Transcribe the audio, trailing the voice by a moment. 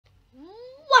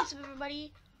What's up,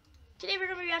 everybody? Today we're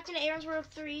going to be reacting to Aaron's World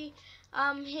 3,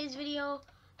 his video,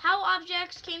 How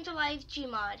Objects Came to Life,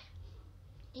 gmod.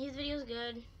 His video is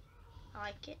good. I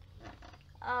like it.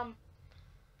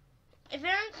 If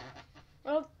Aaron's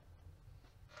World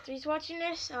 3 is watching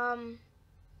this, I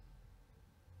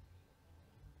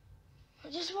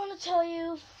just want to tell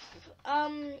you,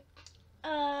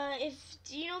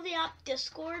 do you know the app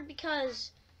Discord? Because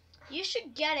you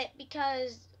should get it,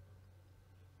 because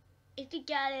if you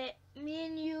get it, me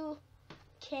and you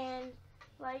can,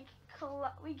 like,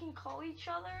 we can call each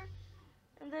other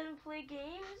and then play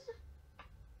games.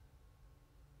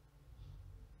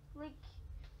 Like,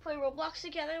 play Roblox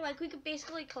together. Like, we could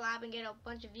basically collab and get a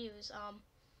bunch of views.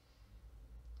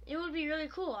 It would be really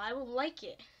cool. I would like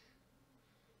it.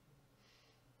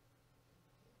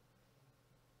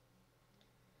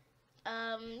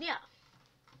 Yeah.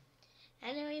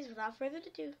 Anyways, without further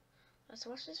ado, let's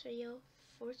watch this video.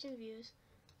 14 views.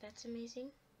 That's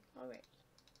amazing already.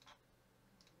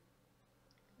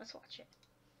 Let's watch it.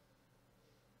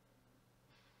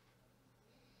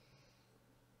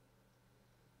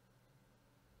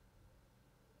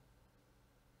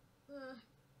 I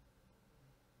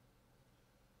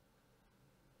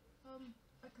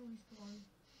can respawn.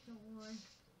 Don't worry.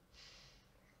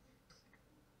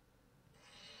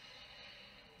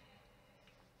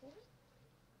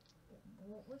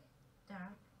 What was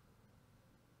that?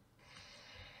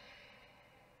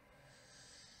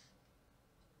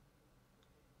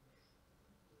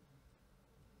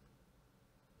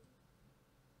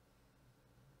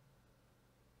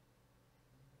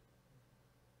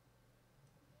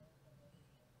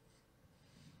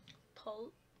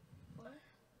 What?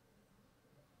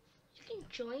 You can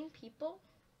join people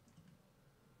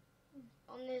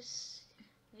on this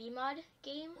VMod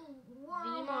game.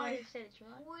 VMod instead of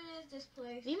Gmod. What is this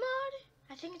place? VMod?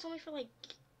 I think it's only for like,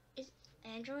 is it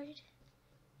Android?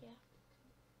 Yeah.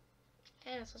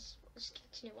 Anyways, let's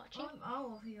continue watching. I'm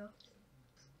out of here.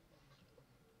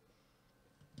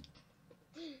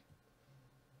 This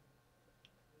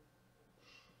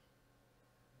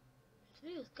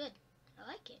video is good. I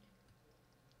like it.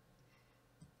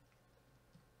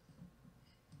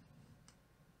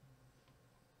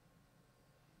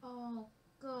 Oh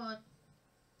god.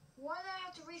 Why do I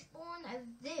have to respawn as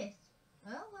this?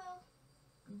 Oh well.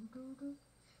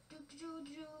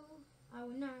 I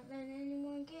will not let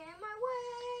anyone get in my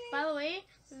way. By the way,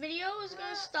 the video is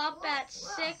gonna stop at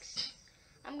 6.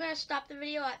 I'm gonna stop the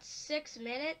video at 6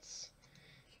 minutes.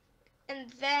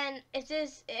 And then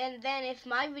if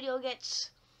my video gets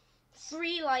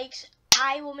 3 likes,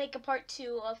 I will make a part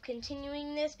 2 of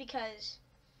continuing this because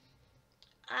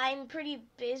I'm pretty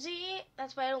busy.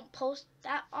 That's why I don't post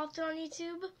that often on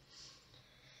YouTube.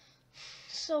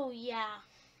 So yeah.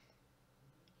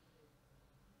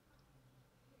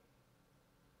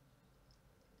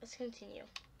 Let's continue.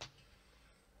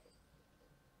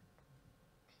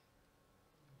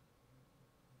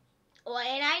 Oh,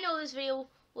 and I know this video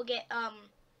will get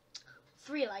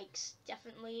 3 likes,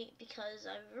 definitely, because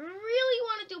I really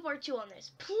want to do part 2 on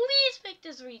this. Please make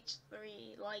this reach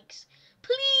 3 likes.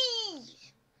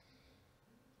 Please!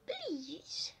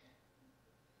 Please!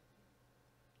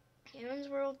 Aaron's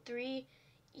World 3,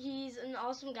 he's an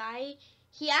awesome guy.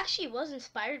 He actually was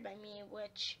inspired by me,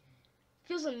 which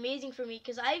feels amazing for me,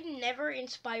 because I've never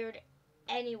inspired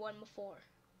anyone before.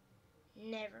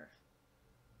 Never.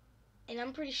 And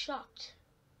I'm pretty shocked.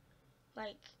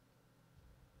 Like,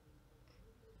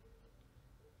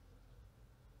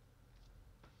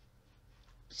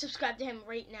 subscribe to him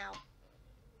right now.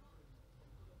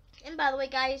 And by the way,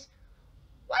 guys,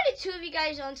 why did 2 of you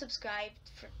guys unsubscribe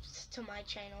to my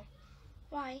channel?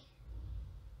 Why?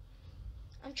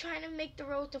 I'm trying to make the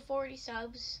road to 40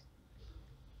 subs.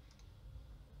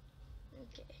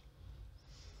 Okay.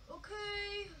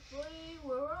 Okay, buddy,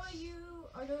 where are you?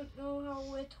 I don't know how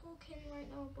we're talking right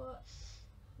now, but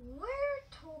we're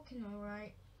talking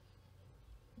alright.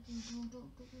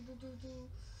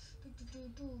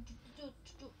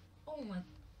 Oh my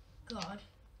god.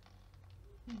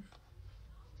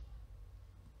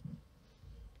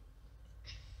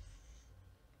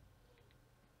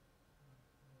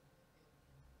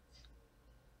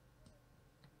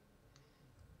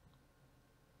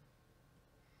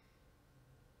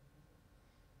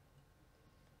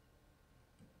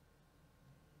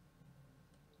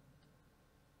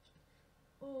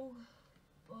 Oh,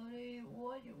 buddy,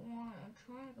 what do you want? I'm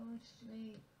trying to go to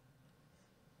sleep.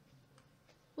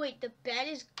 Wait, the bed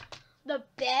is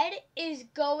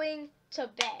going to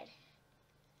bed.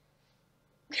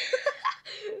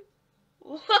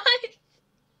 What?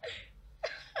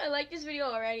 I like this video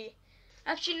already.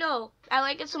 Actually, no. I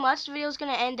like it so much. The video's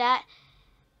gonna end at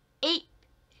 8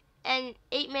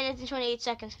 minutes and 28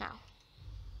 seconds now.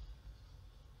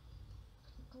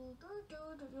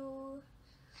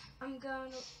 I'm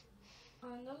going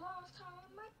on the last time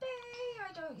of my day.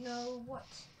 I don't know what.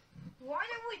 Why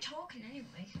are we talking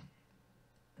anyway?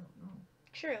 Don't know.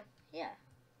 True. Yeah.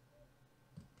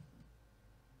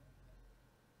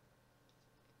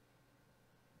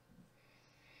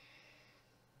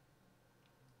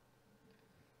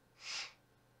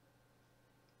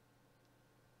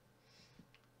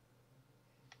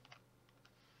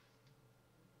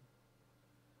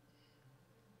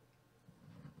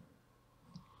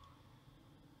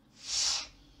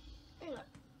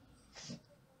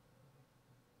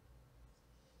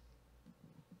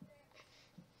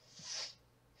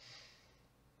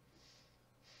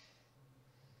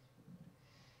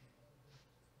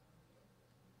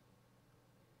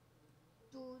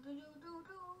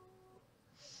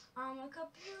 I'm a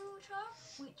computer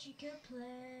which you can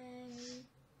play.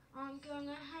 I'm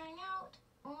gonna hang out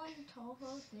on top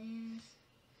of this.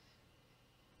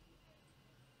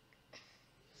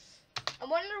 I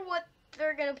wonder what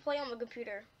they're gonna play on the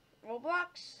computer.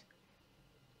 Roblox?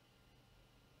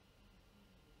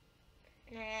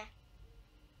 Nah.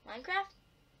 Minecraft?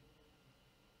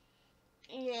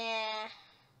 Nah.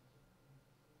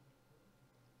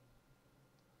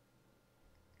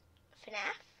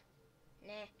 FNAF?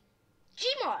 Nah.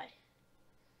 Gmod.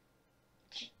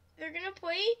 They're gonna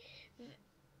play.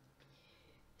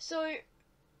 So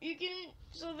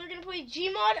they're gonna play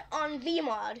Gmod on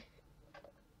Vmod.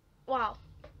 Wow.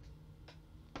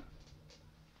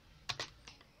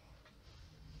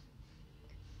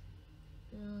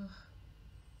 Ugh.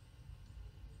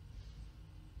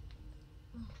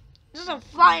 There's a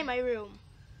fly in my room.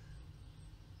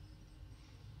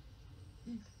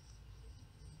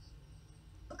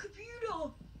 A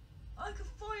computer! I can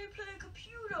finally play a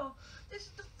computer! This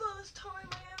is the first time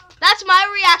I ever... That's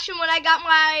my reaction when I got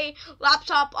my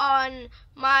laptop on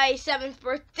my 7th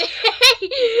birthday.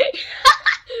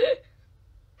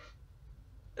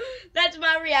 That's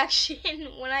my reaction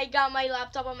when I got my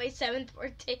laptop on my 7th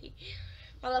birthday.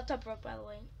 My laptop broke, by the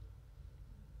way.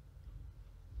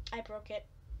 I broke it.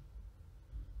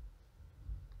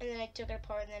 And then I took it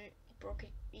apart and then broke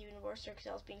it even worse because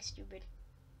I was being stupid.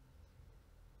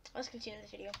 Let's continue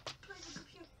this video. Play the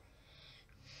computer.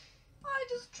 I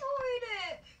destroyed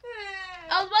it!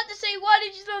 I was about to say, why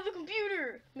did you throw the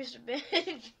computer, Mr.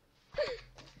 Bed?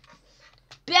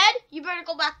 Bed? You better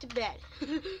go back to bed. By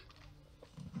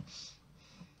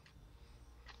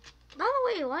the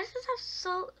way, why does this have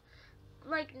so,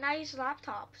 like, nice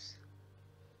laptops?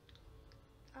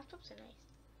 Laptops are nice.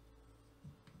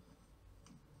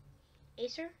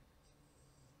 Acer?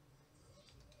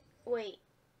 Wait.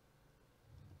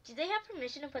 Do they have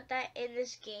permission to put that in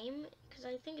this game? Because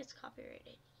I think it's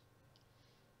copyrighted.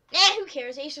 Nah, who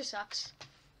cares? Acer sucks.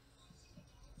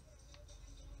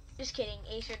 Just kidding.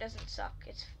 Acer doesn't suck.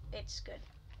 It's good.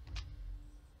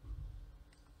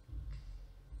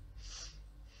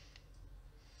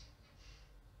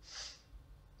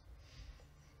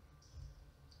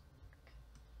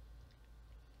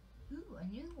 Ooh, a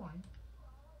new one.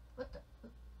 What the?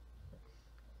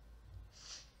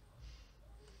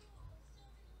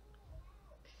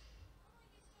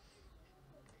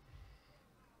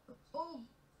 Oh,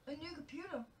 a new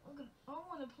computer. I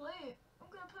want to play it. I'm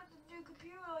gonna play the new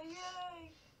computer.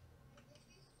 Yay!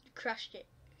 Crushed it.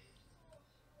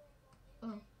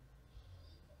 Oh.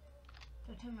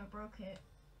 Don't tell me I broke it.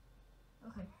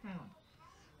 Okay, hang on.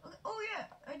 Okay. Oh yeah,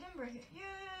 I didn't break it.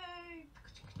 Yay!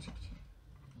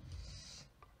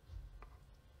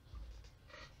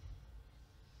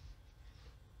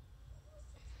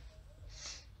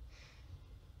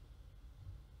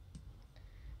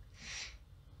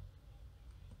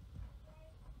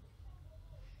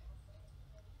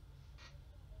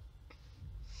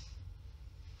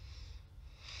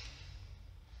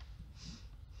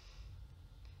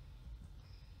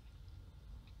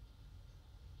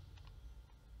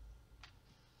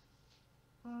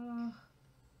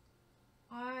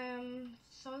 I am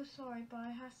so sorry, but I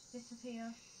have to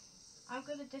disappear. I'm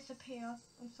gonna disappear.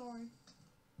 I'm sorry.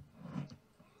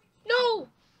 No!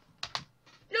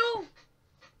 No!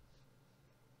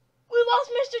 We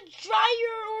lost Mr.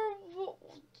 Dryer or...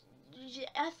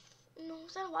 No,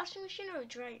 was that a washing machine or a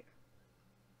dryer?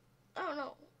 I don't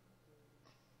know.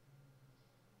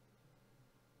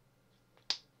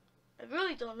 I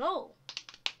really don't know.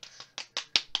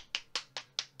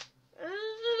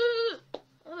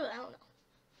 I don't know.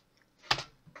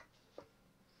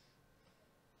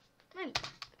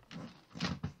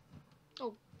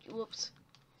 Oh, whoops.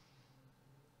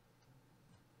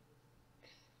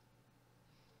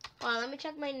 Hold on, let me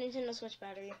check my Nintendo Switch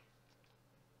battery.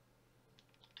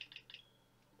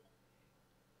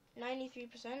 93%?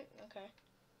 Okay.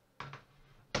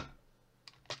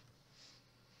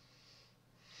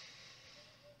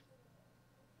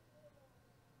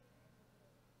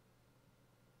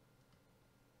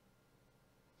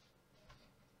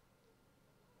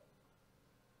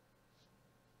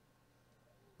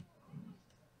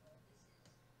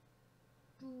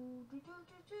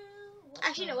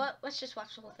 Actually, you know what? Let's just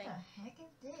watch the whole thing. What the heck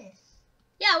is this?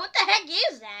 Yeah, what the heck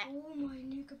is that? Oh, my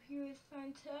new computer is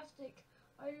fantastic.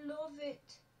 I love it.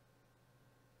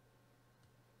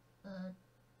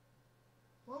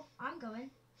 Well, I'm going.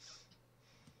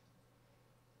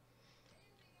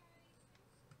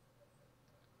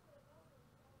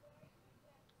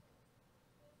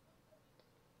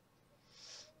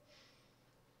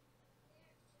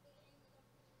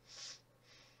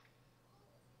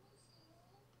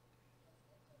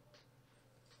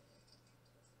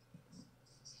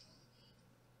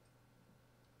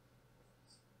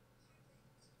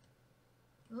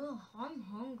 Ugh, I'm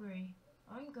hungry.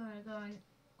 I'm gonna go and...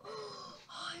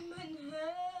 I'm in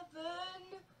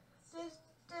heaven! There's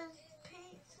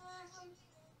pizzas.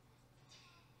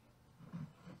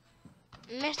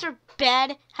 Mr.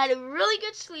 Bed had a really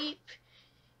good sleep.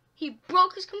 He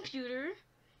broke his computer.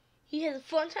 He had a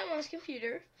fun time on his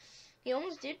computer. He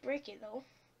almost did break it, though.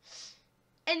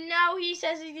 And now he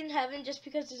says he's in heaven just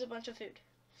because there's a bunch of food.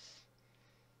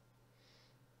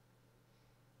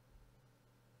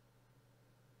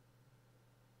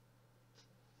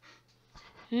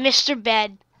 Mr.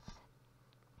 Bed.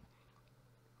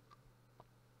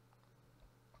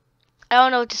 I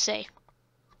don't know what to say.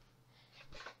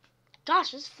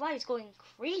 Gosh, this flight is going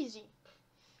crazy.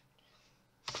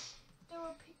 There were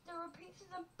pizzas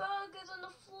and burgers on the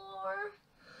floor.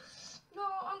 No,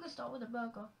 I'm gonna start with a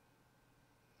burger.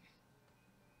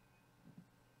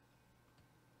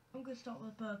 I'm gonna start with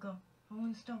a burger. I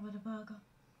want to start with a burger.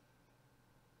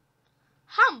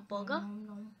 Hamburger? Nom,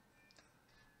 nom, nom.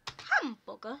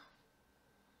 Hamburger?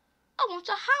 I want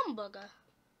a hamburger.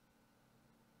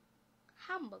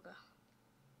 Hamburger.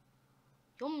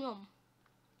 Yum yum.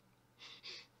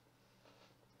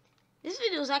 This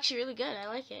video is actually really good. I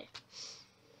like it.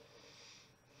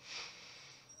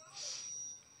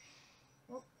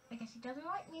 Well, I guess he doesn't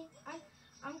like me.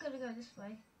 I'm gonna go this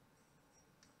way.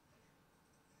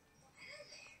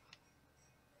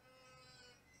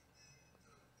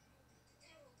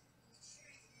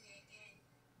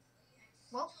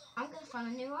 Well, I'm gonna find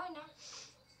a new owner.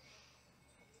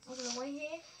 I'm gonna wait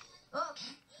here. Oh,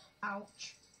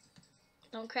 ouch.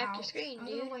 Don't crack Ouch. your screen, I'm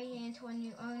dude. gonna wait here until a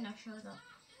new owner shows up.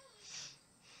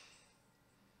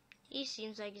 He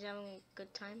seems like he's having a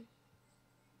good time.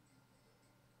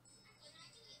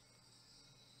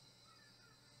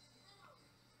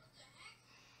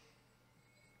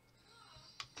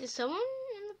 Did someone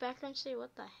in the background say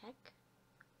what the heck?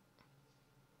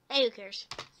 Hey, who cares?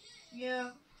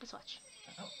 Yeah. Let's watch.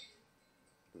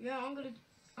 Yeah, I'm gonna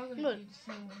Look. do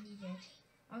the same what he did.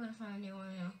 I'm gonna find a new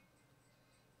owner.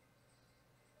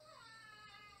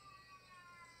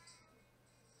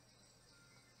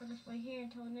 I'll just wait here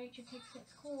until nature takes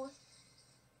its course.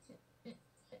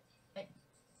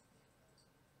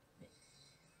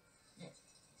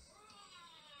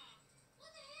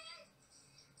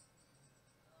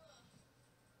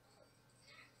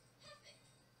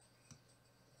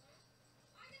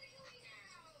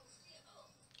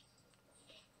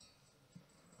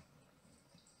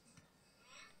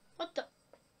 What the?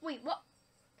 Wait, what?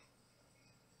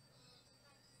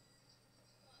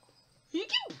 You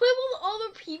can play with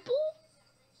other people?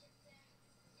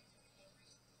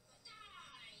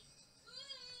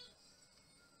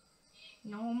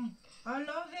 Nom. I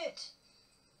love it.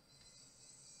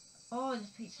 Oh, this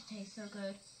pizza tastes so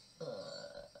good.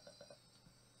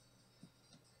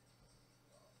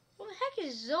 What the heck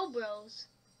is Zobros?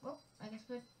 Well, I guess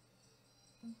we're...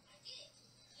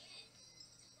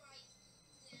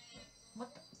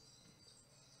 What the?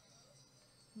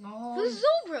 Nom. Who's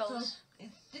Zobros? So,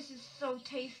 this is so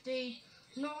tasty.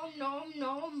 Nom, nom,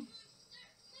 nom.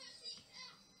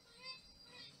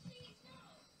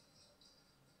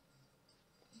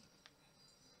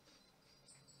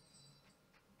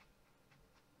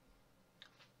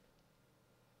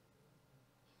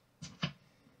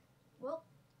 Well,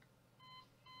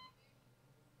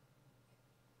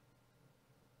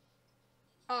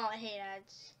 Oh, I hate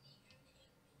ads.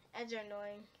 Ads are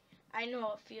annoying. I know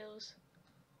how it feels.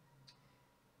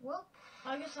 well,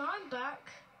 I guess I'm back.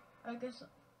 I guess...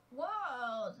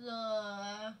 Whoa,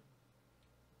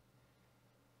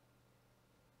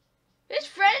 His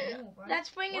friend More, right? that's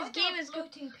playing his game is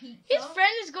floating pizza. his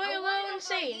friend is going a Why little not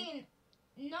insane.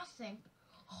 eating nothing.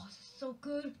 Oh, this is so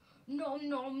good. Nom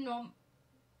nom nom.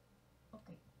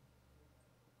 Okay.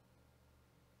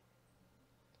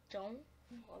 Don't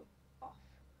fall off.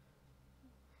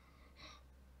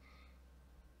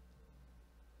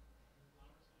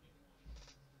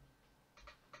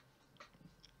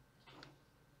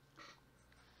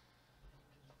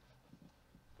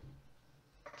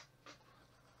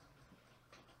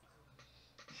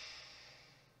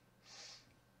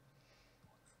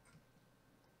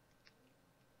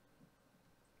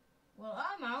 Well,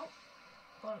 I'm out.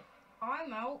 But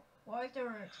I'm out. Why is there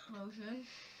an explosion?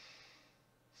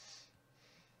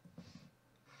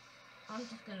 I'm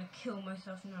just gonna kill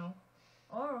myself now.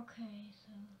 Oh, okay,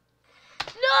 so.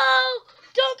 No!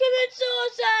 Don't commit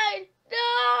suicide!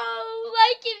 No!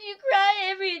 Like if you cry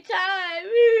every time.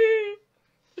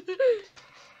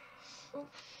 Oh.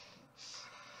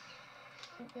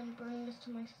 I'm gonna bring this to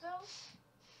myself.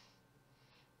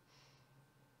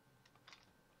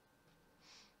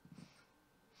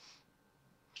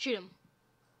 Shoot him.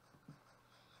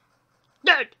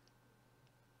 Dead!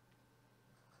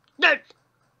 Dead!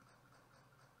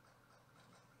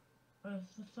 For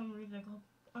some reason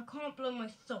I can't blow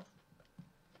myself.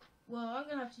 Well, I'm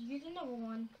gonna have to use another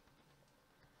one.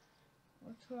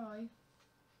 I'll try.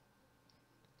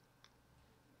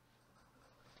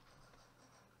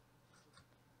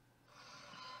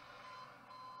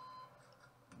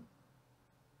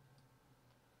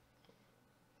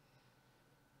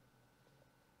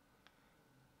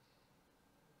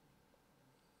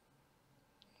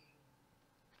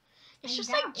 It's And just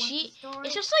that like was the story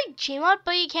it's just like gmod,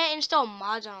 but you can't install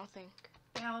mods, I don't think.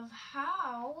 of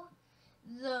how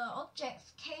the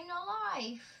objects came to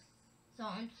life. So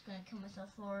I'm just gonna kill myself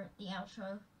for the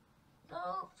outro.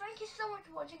 So thank you so much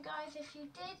for watching, guys. If you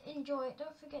did enjoy it,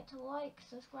 don't forget to like,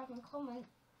 subscribe and comment.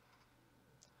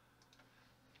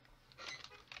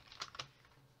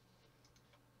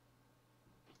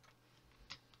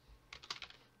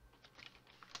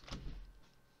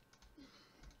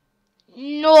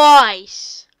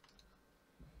 Nice!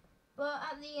 But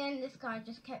at the end, this guy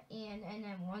just kept eating, and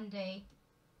then one day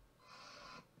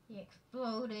he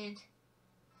exploded.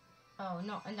 Oh,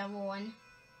 not another one.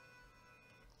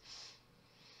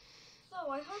 So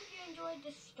I hope you enjoyed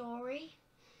this story.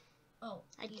 Oh,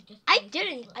 I did did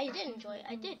enjoy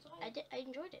it. I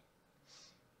enjoyed it.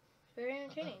 Very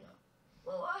entertaining.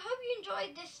 Well, I hope you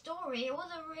enjoyed this story. It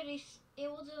was a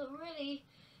really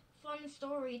fun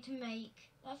story to make.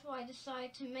 That's why I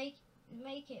decided to make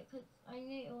it, because I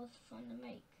knew it was fun to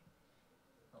make.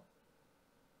 Oh.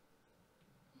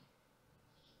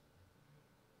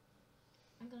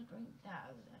 I'm gonna bring that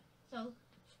over there. So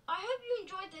I hope you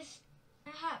enjoyed this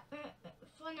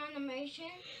fun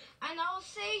animation, and I'll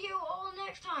see you all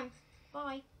next time.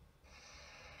 Bye.